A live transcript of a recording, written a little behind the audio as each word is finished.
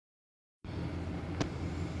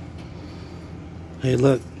Hey,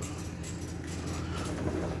 look.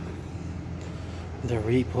 They're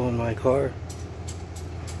repoing my car.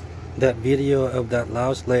 That video of that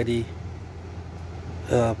louse lady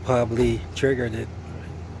probably triggered it.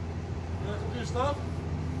 You want some new stuff?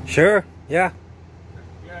 Sure, yeah.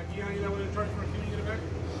 You got a key on you that would charge you for a key when you get it back?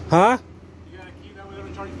 Huh? You got a key that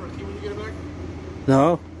would charge you for a key when you get it back?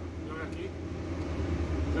 No. You don't got a key?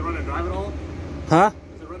 Does it run and drive at all? Huh?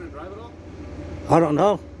 Does it run and drive at all? I don't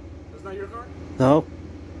know. That's not your car? No.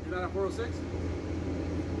 You're not at 406?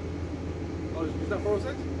 Oh, is that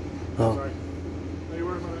 406? No. Oh, sorry. No, you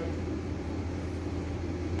weren't.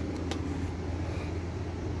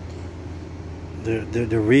 They're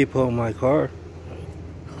repoing my car.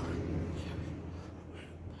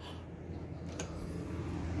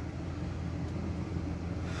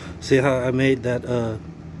 See how I made that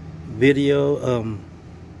video,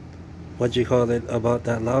 what you call it, about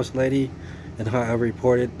that louse lady, and how I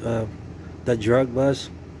reported the drug bust,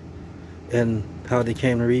 and how they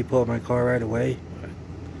came to repo my car right away.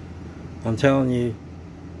 I'm telling you,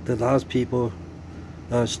 the louse people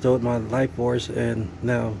stole my life force, and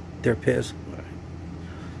now they're pissed.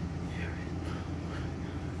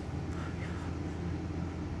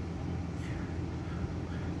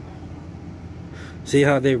 See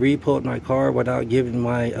how they repoed my car without giving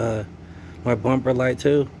my my bumper light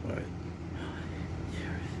too? All right.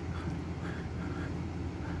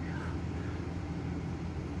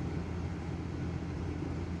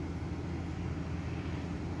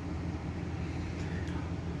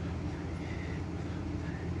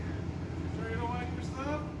 Sure you don't like your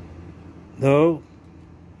stuff? No.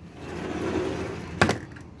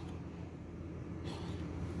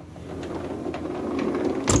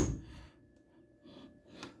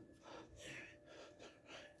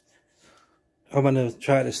 I'm gonna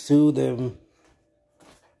try to sue them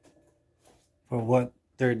for what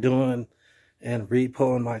they're doing and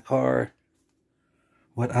repoing my car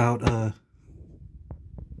without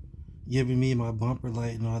giving me my bumper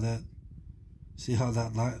light and all that. See how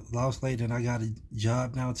that louse lady, and I got a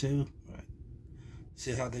job now too. Right.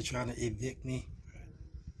 See how they're trying to evict me.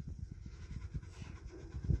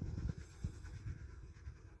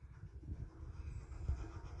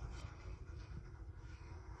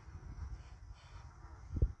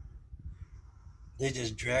 They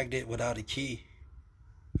just dragged it without a key.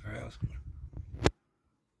 Or else.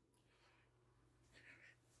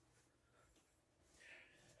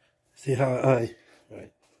 See how right.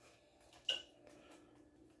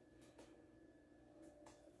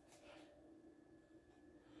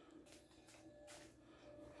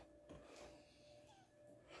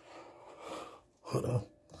 Hold on.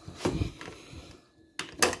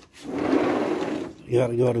 You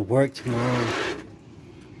gotta go to work tomorrow.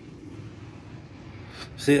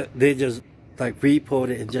 See, they just like repoed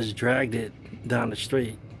it and just dragged it down the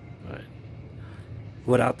street, right?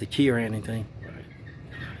 Without the key or anything. Right.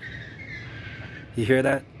 You hear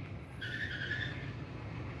that?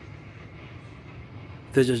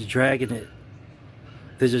 They're just dragging it.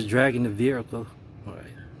 They're just dragging the vehicle. Right.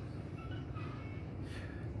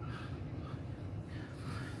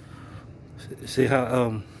 See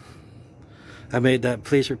how I made that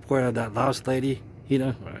police report of that louse lady, you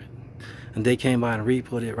know? Right. And they came by and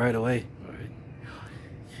repoed it right away. Right.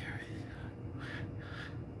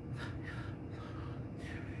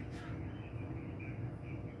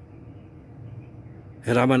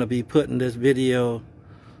 And I'm gonna be putting this video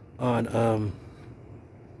on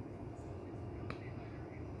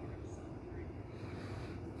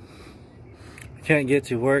I can't get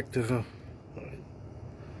to work to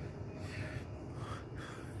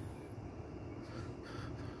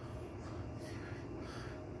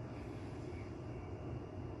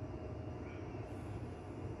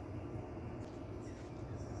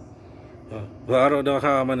well, I don't know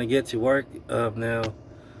how I'm gonna get to work now.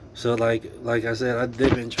 So like I said,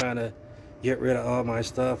 they've been trying to get rid of all my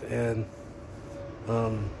stuff, and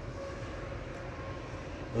I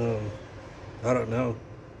don't know.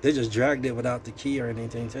 They just dragged it without the key or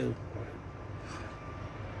anything too.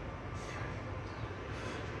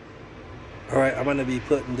 All right, I'm gonna be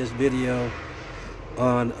putting this video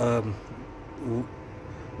on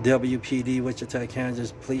WPD, Wichita,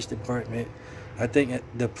 Kansas Police Department. I think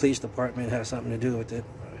the police department has something to do with it.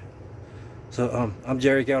 So I'm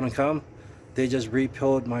Jerry Come. They just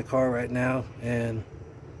repoed my car right now, and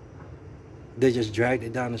they just dragged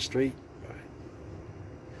it down the street.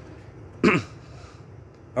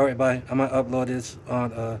 All right, bye. I'm gonna upload this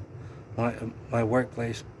on my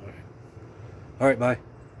workplace. All right, bye.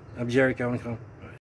 I'm Jerry Come.